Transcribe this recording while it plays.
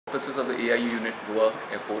Officers of the AIU unit, Goa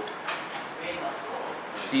Airport,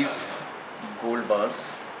 seized gold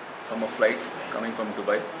bars from a flight coming from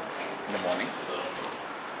Dubai in the morning.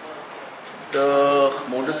 The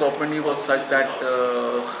modus operandi was such that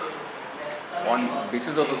on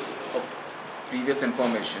basis of previous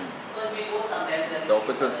information, the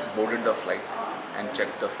officers boarded the flight and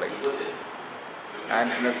checked the flight,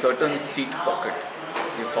 and in a certain seat pocket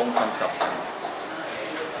they found some substance.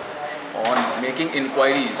 On making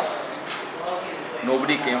inquiries,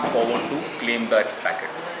 nobody came forward to claim that packet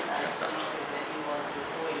as such.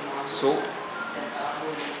 So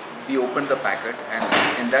we opened the packet, and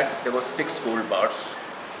in that there were 6 gold bars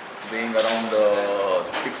weighing around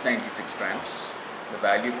 696 grams. The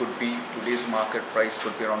value could be, today's market price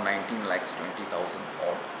could be around 19 lakhs 20,000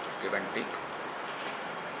 or give and take.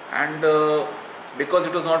 And because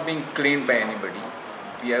it was not being claimed by anybody,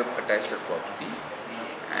 we have attached the property,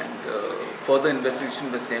 and further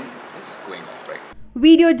investigation the same is going on right.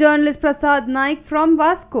 Video journalist Prasad Naik from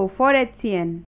Vasco for HCN.